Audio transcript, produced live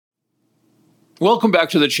Welcome back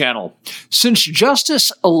to the channel. Since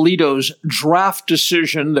Justice Alito's draft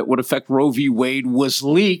decision that would affect Roe v. Wade was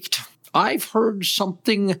leaked, I've heard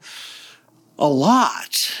something a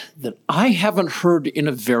lot that I haven't heard in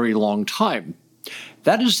a very long time.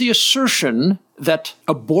 That is the assertion that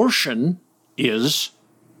abortion is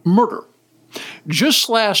murder. Just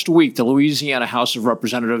last week, the Louisiana House of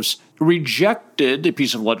Representatives rejected a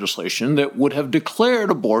piece of legislation that would have declared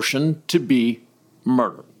abortion to be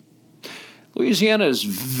murder. Louisiana is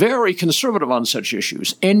very conservative on such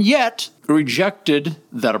issues, and yet rejected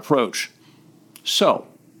that approach. So,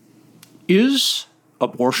 is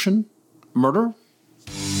abortion murder?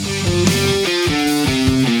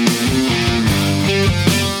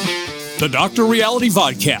 The Dr. Reality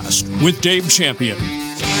Vodcast with Dave Champion.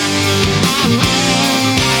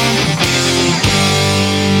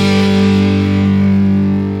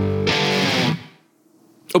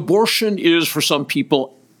 Abortion is, for some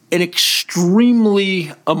people, an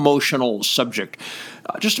extremely emotional subject.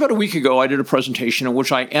 Just about a week ago, I did a presentation in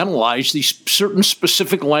which I analyzed the certain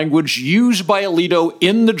specific language used by Alito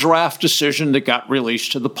in the draft decision that got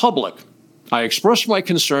released to the public. I expressed my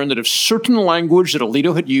concern that if certain language that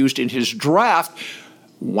Alito had used in his draft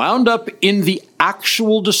wound up in the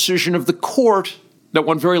actual decision of the court, that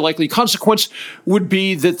one very likely consequence would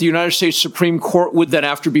be that the United States Supreme Court would then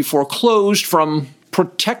have to be foreclosed from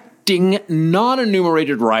protecting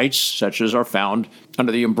non-enumerated rights, such as are found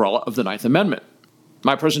under the umbrella of the Ninth Amendment.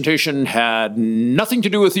 My presentation had nothing to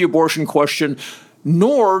do with the abortion question,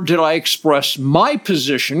 nor did I express my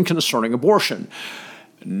position concerning abortion.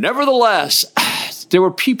 Nevertheless, there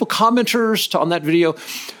were commenters on that video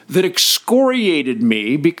that excoriated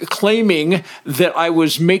me, claiming that I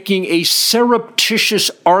was making a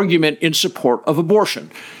surreptitious argument in support of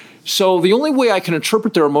abortion. So the only way I can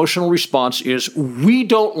interpret their emotional response is, we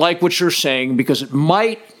don't like what you're saying because it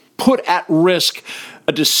might put at risk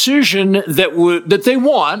a decision that they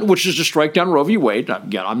want, which is to strike down Roe v. Wade.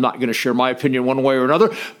 Again, I'm not going to share my opinion one way or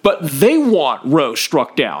another, but they want Roe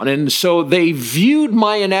struck down. And so they viewed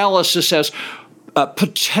my analysis as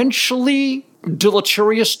potentially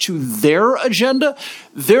deleterious to their agenda.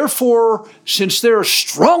 Therefore, since they're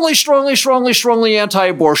strongly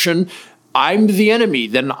anti-abortion, I'm the enemy,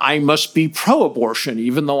 then I must be pro-abortion,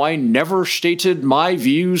 even though I never stated my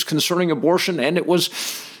views concerning abortion, and it was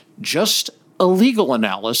just a legal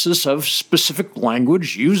analysis of specific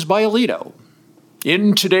language used by Alito.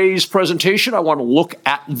 In today's presentation, I want to look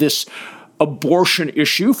at this abortion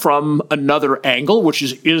issue from another angle, which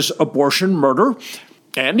is abortion murder?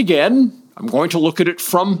 And again, I'm going to look at it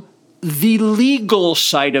from the legal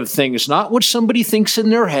side of things, not what somebody thinks in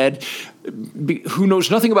their head who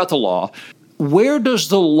knows nothing about the law. Where does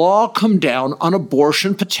the law come down on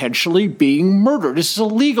abortion potentially being murder? This is a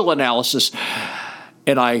legal analysis.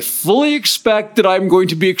 And I fully expect that I'm going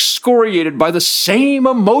to be excoriated by the same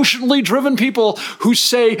emotionally driven people who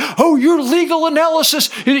say, oh, your legal analysis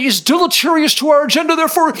is deleterious to our agenda,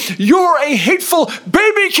 therefore you're a hateful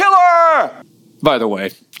baby killer! By the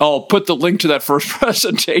way, I'll put the link to that first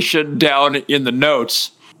presentation down in the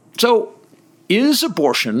notes. So, is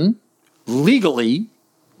abortion legally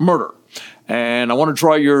murder? And I want to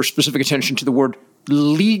draw your specific attention to the word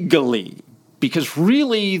legally, because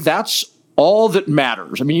really that's all that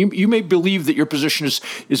matters. I mean, you may believe that your position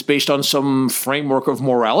is based on some framework of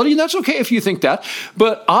morality, and that's okay if you think that.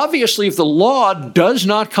 But obviously, if the law does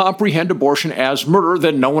not comprehend abortion as murder,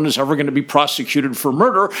 then no one is ever going to be prosecuted for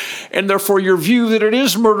murder. And therefore, your view that it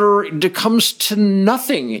is murder comes to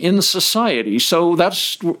nothing in society. So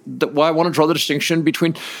that's why I want to draw the distinction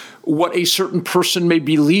between what a certain person may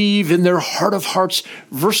believe in their heart of hearts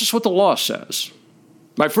versus what the law says.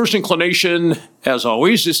 My first inclination, as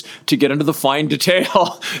always, is to get into the fine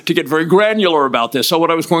detail, to get very granular about this. So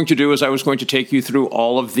what I was going to do is I was going to take you through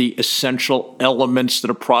all of the essential elements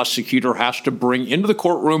that a prosecutor has to bring into the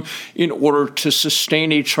courtroom in order to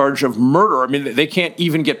sustain a charge of murder. I mean, they can't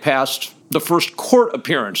even get past the first court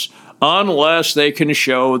appearance unless they can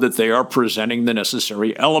show that they are presenting the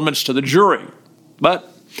necessary elements to the jury. But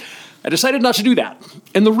I decided not to do that.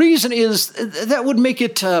 And the reason is that would make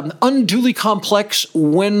it unduly complex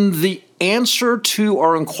when the answer to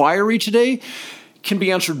our inquiry today can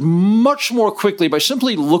be answered much more quickly by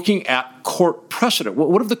simply looking at court precedent.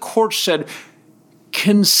 What have the courts said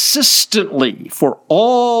consistently for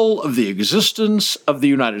all of the existence of the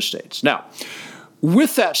United States? Now,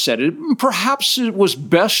 With that said, perhaps it was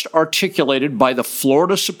best articulated by the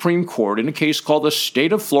Florida Supreme Court in a case called the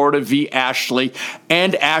State of Florida v. Ashley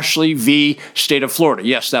and Ashley v. State of Florida.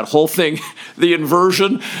 Yes, that whole thing, the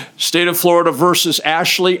inversion, State of Florida versus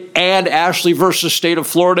Ashley and Ashley versus State of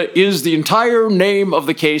Florida is the entire name of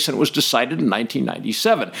the case, and it was decided in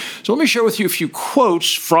 1997. So let me share with you a few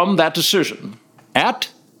quotes from that decision.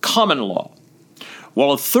 At common law,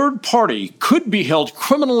 while a third party could be held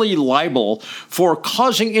criminally liable for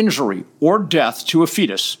causing injury or death to a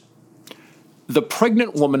fetus, the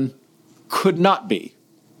pregnant woman could not be.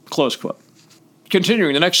 Close quote.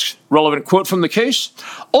 Continuing, the next relevant quote from the case.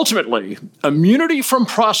 Ultimately, immunity from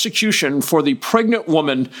prosecution for the pregnant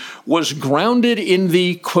woman was grounded in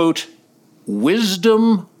the, quote,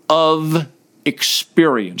 wisdom of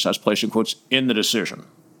experience, as placed in quotes, in the decision.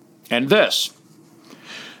 And this.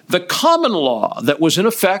 The common law that was in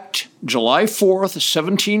effect July 4th,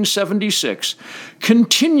 1776,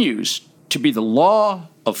 continues to be the law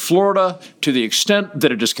of Florida to the extent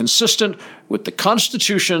that it is consistent with the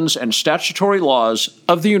constitutions and statutory laws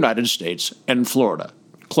of the United States and Florida.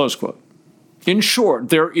 Close quote. In short,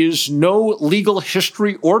 there is no legal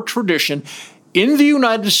history or tradition in the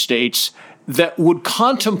United States that would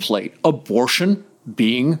contemplate abortion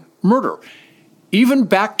being murder, even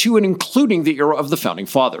back to and including the era of the Founding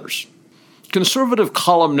Fathers. Conservative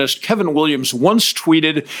columnist Kevin Williams once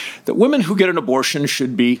tweeted that women who get an abortion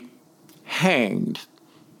should be hanged.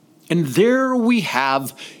 And there we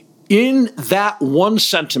have, in that one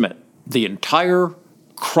sentiment, the entire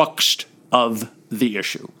crux of the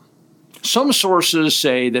issue. Some sources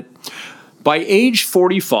say that by age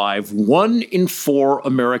 45, 1 in 4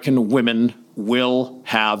 American women will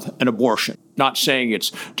have an abortion. Not saying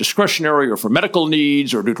it's discretionary or for medical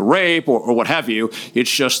needs or due to rape or what have you.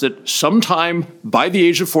 It's just that sometime by the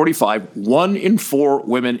age of 45, 1 in 4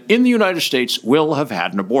 women in the United States will have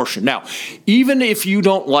had an abortion. Now, even if you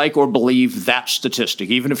don't like or believe that statistic,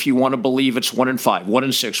 even if you want to believe it's 1 in 5, 1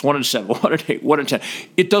 in 6, 1 in 7, 1 in 8, 1 in 10,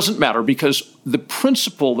 it doesn't matter because the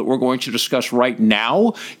principle that we're going to discuss right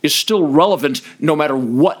now is still relevant no matter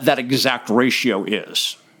what that exact ratio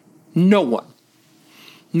is. No one.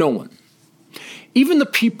 Even the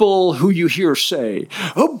people who you hear say,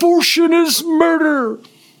 abortion is murder,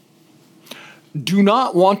 do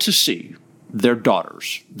not want to see their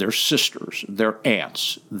daughters, their sisters, their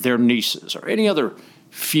aunts, their nieces, or any other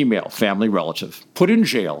female family relative put in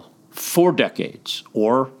jail for decades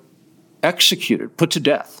or executed, put to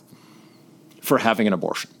death for having an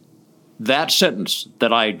abortion. That sentence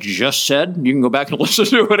that I just said, you can go back and listen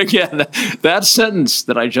to it again. That sentence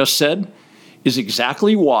that I just said is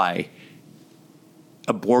exactly why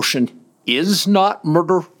abortion is not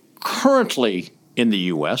murder currently in the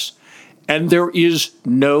U.S., and there is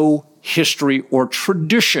no history or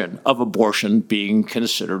tradition of abortion being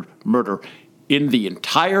considered murder in the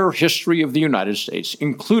entire history of the United States,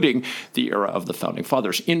 including the era of the Founding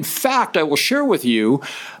Fathers. In fact, I will share with you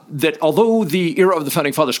that although the era of the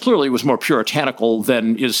Founding Fathers clearly was more puritanical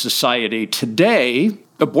than is society today,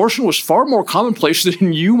 abortion was far more commonplace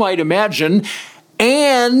than you might imagine,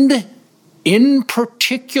 and in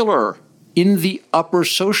particular in the upper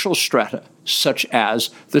social strata, such as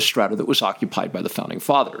the strata that was occupied by the Founding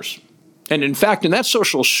Fathers. And in fact, in that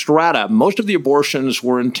social strata, most of the abortions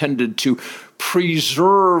were intended to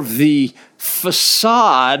preserve the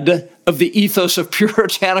facade of the ethos of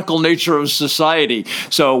puritanical nature of society.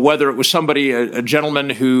 So whether it was somebody, a gentleman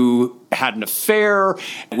who had an affair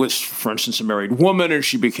with, for instance, a married woman, and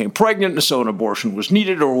she became pregnant, and so an abortion was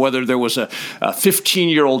needed, or whether there was a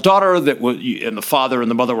 15-year-old daughter that was, and the father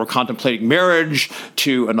and the mother were contemplating marriage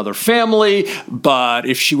to another family, but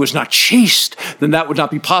if she was not chaste, then that would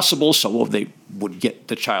not be possible, so they would get,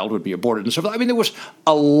 the child would be aborted and so forth. I mean, there was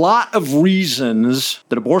a lot of reasons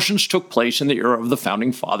that abortions took place in the era of the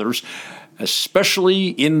Founding Fathers, especially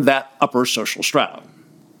in that upper social strata.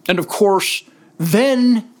 And of course,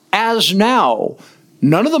 then, as now,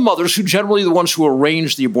 none of the mothers, who generally the ones who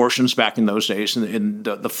arranged the abortions back in those days, and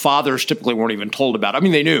the fathers typically weren't even told about it. I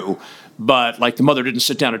mean, they knew, but like the mother didn't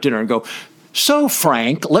sit down at dinner and go, "So,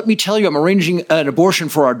 Frank, let me tell you, I'm arranging an abortion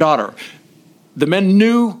for our daughter." The men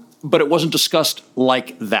knew, but it wasn't discussed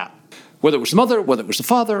like that. Whether it was the mother, whether it was the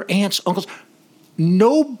father, aunts, uncles,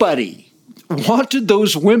 nobody wanted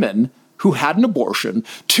those women who had an abortion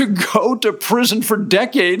to go to prison for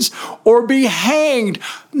decades or be hanged.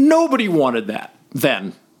 Nobody wanted that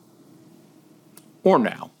then or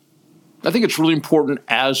now. I think it's really important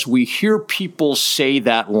as we hear people say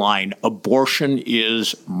that line, abortion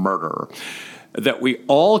is murder, that we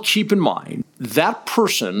all keep in mind that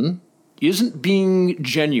person isn't being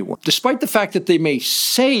genuine. Despite the fact that they may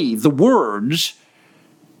say the words,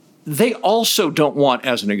 they also don't want,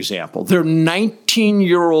 as an example, their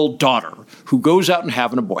 19-year-old daughter who goes out and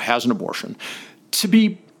has an abortion to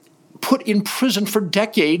be put in prison for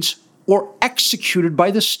decades or executed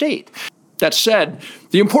by the state. That said,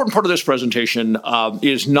 the important part of this presentation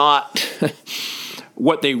is not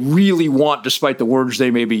what they really want, despite the words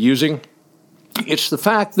they may be using. It's the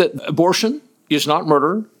fact that abortion is not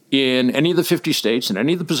murder in any of the 50 states, in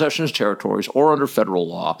any of the possessions territories, or under federal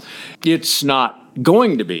law. It's not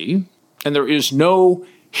going to be, and there is no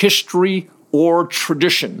history or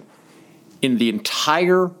tradition in the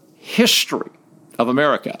entire history of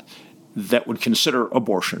America that would consider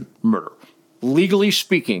abortion murder. Legally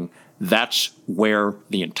speaking, that's where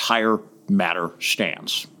the entire matter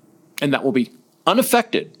stands. And that will be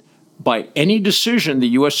unaffected by any decision the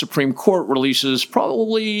U.S. Supreme Court releases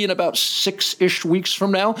probably in about 6-ish weeks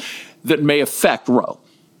from now that may affect Roe.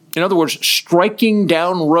 In other words, striking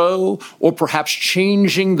down Roe, or perhaps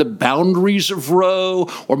changing the boundaries of Roe,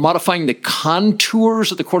 or modifying the contours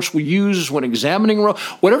that the courts will use when examining Roe,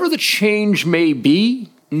 whatever the change may be,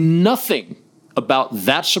 nothing about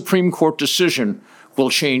that Supreme Court decision will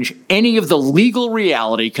change any of the legal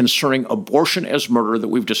reality concerning abortion as murder that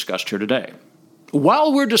we've discussed here today.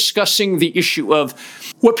 While we're discussing the issue of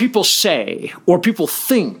what people say or people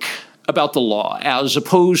think about the law as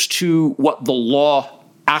opposed to what the law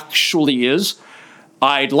actually is,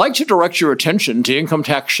 I'd like to direct your attention to Income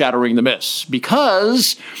Tax Shattering the Myths,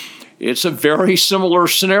 because it's a very similar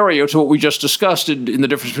scenario to what we just discussed in the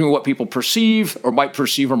difference between what people perceive or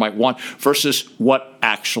might want versus what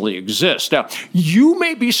actually exists. Now, you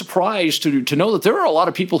may be surprised to know that there are a lot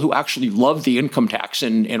of people who actually love the income tax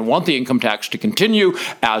and want the income tax to continue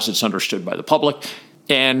as it's understood by the public.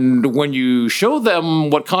 And when you show them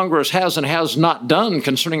what Congress has and has not done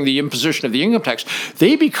concerning the imposition of the income tax,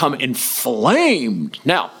 they become inflamed.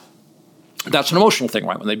 Now, that's an emotional thing,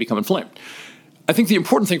 right, when they become inflamed. I think the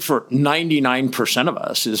important thing for 99% of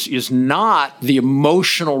us is not the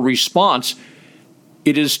emotional response.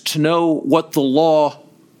 It is to know what the law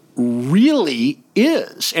really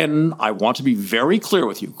is. And I want to be very clear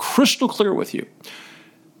with you, crystal clear with you.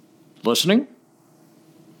 Listening?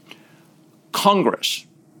 Congress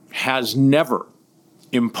has never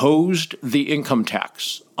imposed the income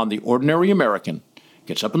tax on the ordinary American.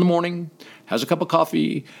 Gets up in the morning, has a cup of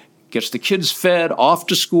coffee, gets the kids fed, off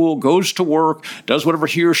to school, goes to work, does whatever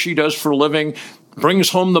he or she does for a living, brings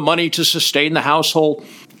home the money to sustain the household.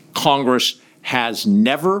 Congress has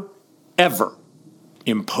never, ever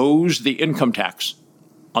imposed the income tax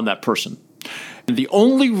on that person. And the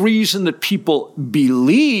only reason that people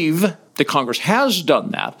believe that Congress has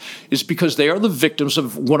done that is because they are the victims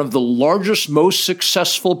of one of the largest, most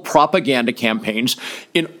successful propaganda campaigns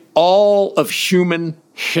in all of human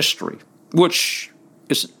history, which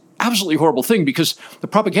is an absolutely horrible thing because the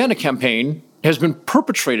propaganda campaign has been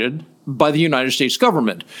perpetrated by the United States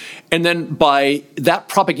government. And then by that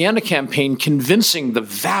propaganda campaign convincing the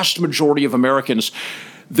vast majority of Americans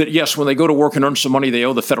that, yes, when they go to work and earn some money, they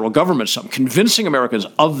owe the federal government some. Convincing Americans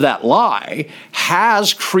of that lie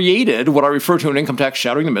has created what I refer to in Income Tax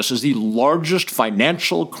Shattering the Myths as the largest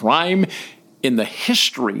financial crime in the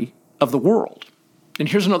history of the world. And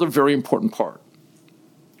here's another very important part.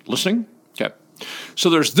 Listening? Okay. So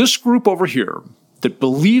there's this group over here that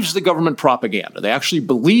believes the government propaganda. They actually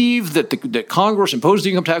believe that that Congress imposed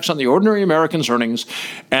the income tax on the ordinary American's earnings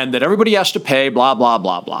and that everybody has to pay, blah, blah,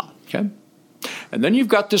 blah, blah. Okay? And then you've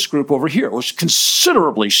got this group over here, which is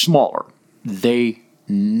considerably smaller. They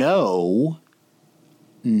know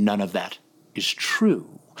none of that is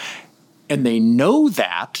true. And they know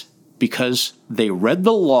that because they read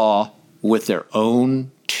the law with their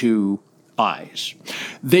own two eyes.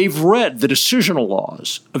 They've read the decisional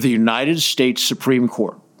laws of the United States Supreme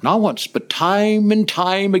Court, not once, but time and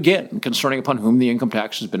time again, concerning upon whom the income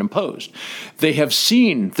tax has been imposed. They have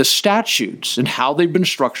seen the statutes and how they've been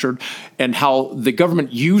structured and how the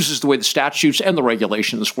government uses the way the statutes and the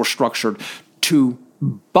regulations were structured to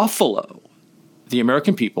buffalo the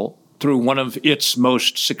American people through one of its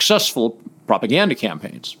most successful propaganda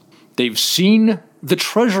campaigns. They've seen the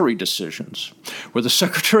Treasury decisions, where the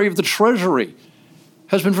Secretary of the Treasury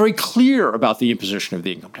has been very clear about the imposition of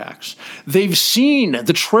the income tax. They've seen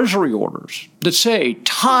the Treasury orders that say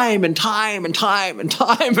time and time and time and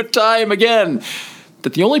time and time again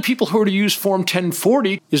that the only people who are to use Form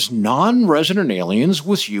 1040 is non-resident aliens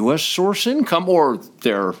with U.S. source income or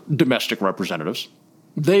their domestic representatives.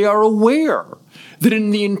 They are aware that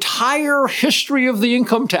in the entire history of the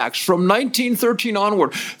income tax from 1913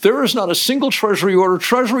 onward, there is not a single Treasury order,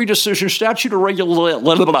 Treasury decision, statute, or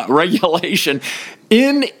regulation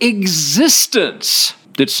in existence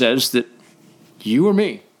that says that you or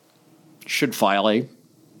me should file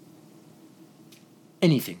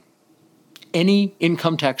any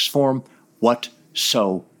income tax form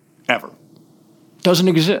whatsoever. Doesn't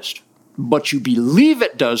exist. But you believe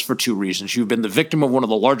it does for two reasons. You've been the victim of one of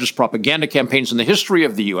the largest propaganda campaigns in the history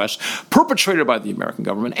of the U.S., perpetrated by the American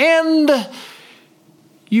government, and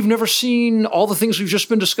you've never seen all the things we've just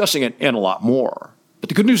been discussing and a lot more. But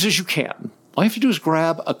the good news is you can. All you have to do is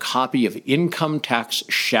grab a copy of Income Tax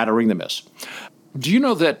Shattering the Myths. Do you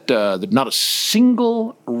know that not a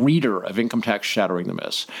single reader of Income Tax Shattering the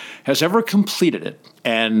Myths has ever completed it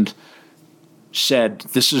and said,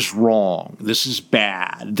 this is wrong, this is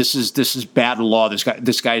bad, this is bad law,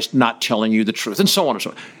 this guy's not telling you the truth, and so on and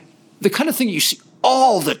so on. The kind of thing you see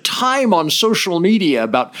all the time on social media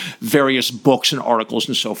about various books and articles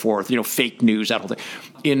and so forth, fake news, that whole thing.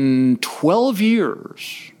 In 12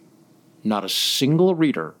 years, not a single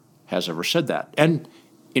reader has ever said that. And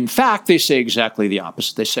in fact, they say exactly the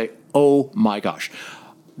opposite. They say, oh my gosh,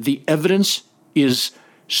 the evidence is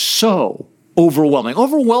so overwhelming.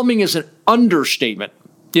 Overwhelming is an understatement.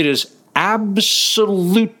 It is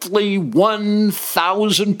absolutely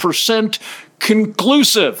 1,000%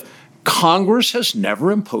 conclusive. Congress has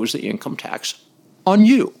never imposed the income tax on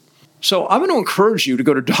you. So I'm going to encourage you to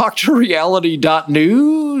go to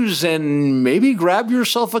drreality.news and maybe grab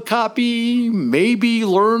yourself a copy, maybe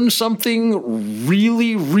learn something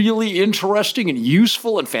really, really interesting and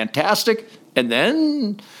useful and fantastic, and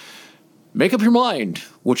then make up your mind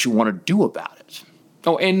what you want to do about it.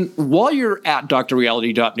 Oh, and while you're at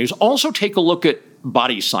drreality.news, also take a look at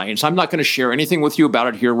Body Science. I'm not going to share anything with you about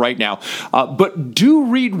it here right now, but do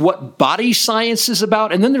read what Body Science is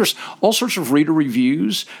about. And then there's all sorts of reader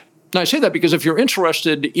reviews. Now, I say that because if you're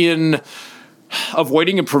interested in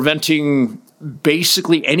avoiding and preventing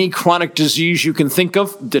basically any chronic disease you can think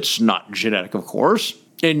of that's not genetic, of course,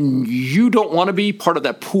 and you don't want to be part of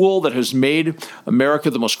that pool that has made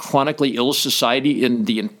America the most chronically ill society in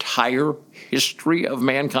the entire history of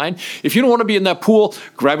mankind, if you don't want to be in that pool,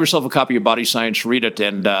 grab yourself a copy of Body Science, read it,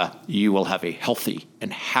 and you will have a healthy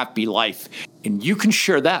and happy life. And you can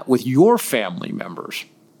share that with your family members.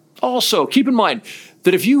 Also, keep in mind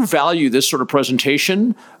that if you value this sort of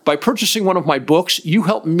presentation, by purchasing one of my books, you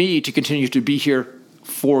help me to continue to be here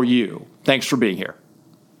for you. Thanks for being here.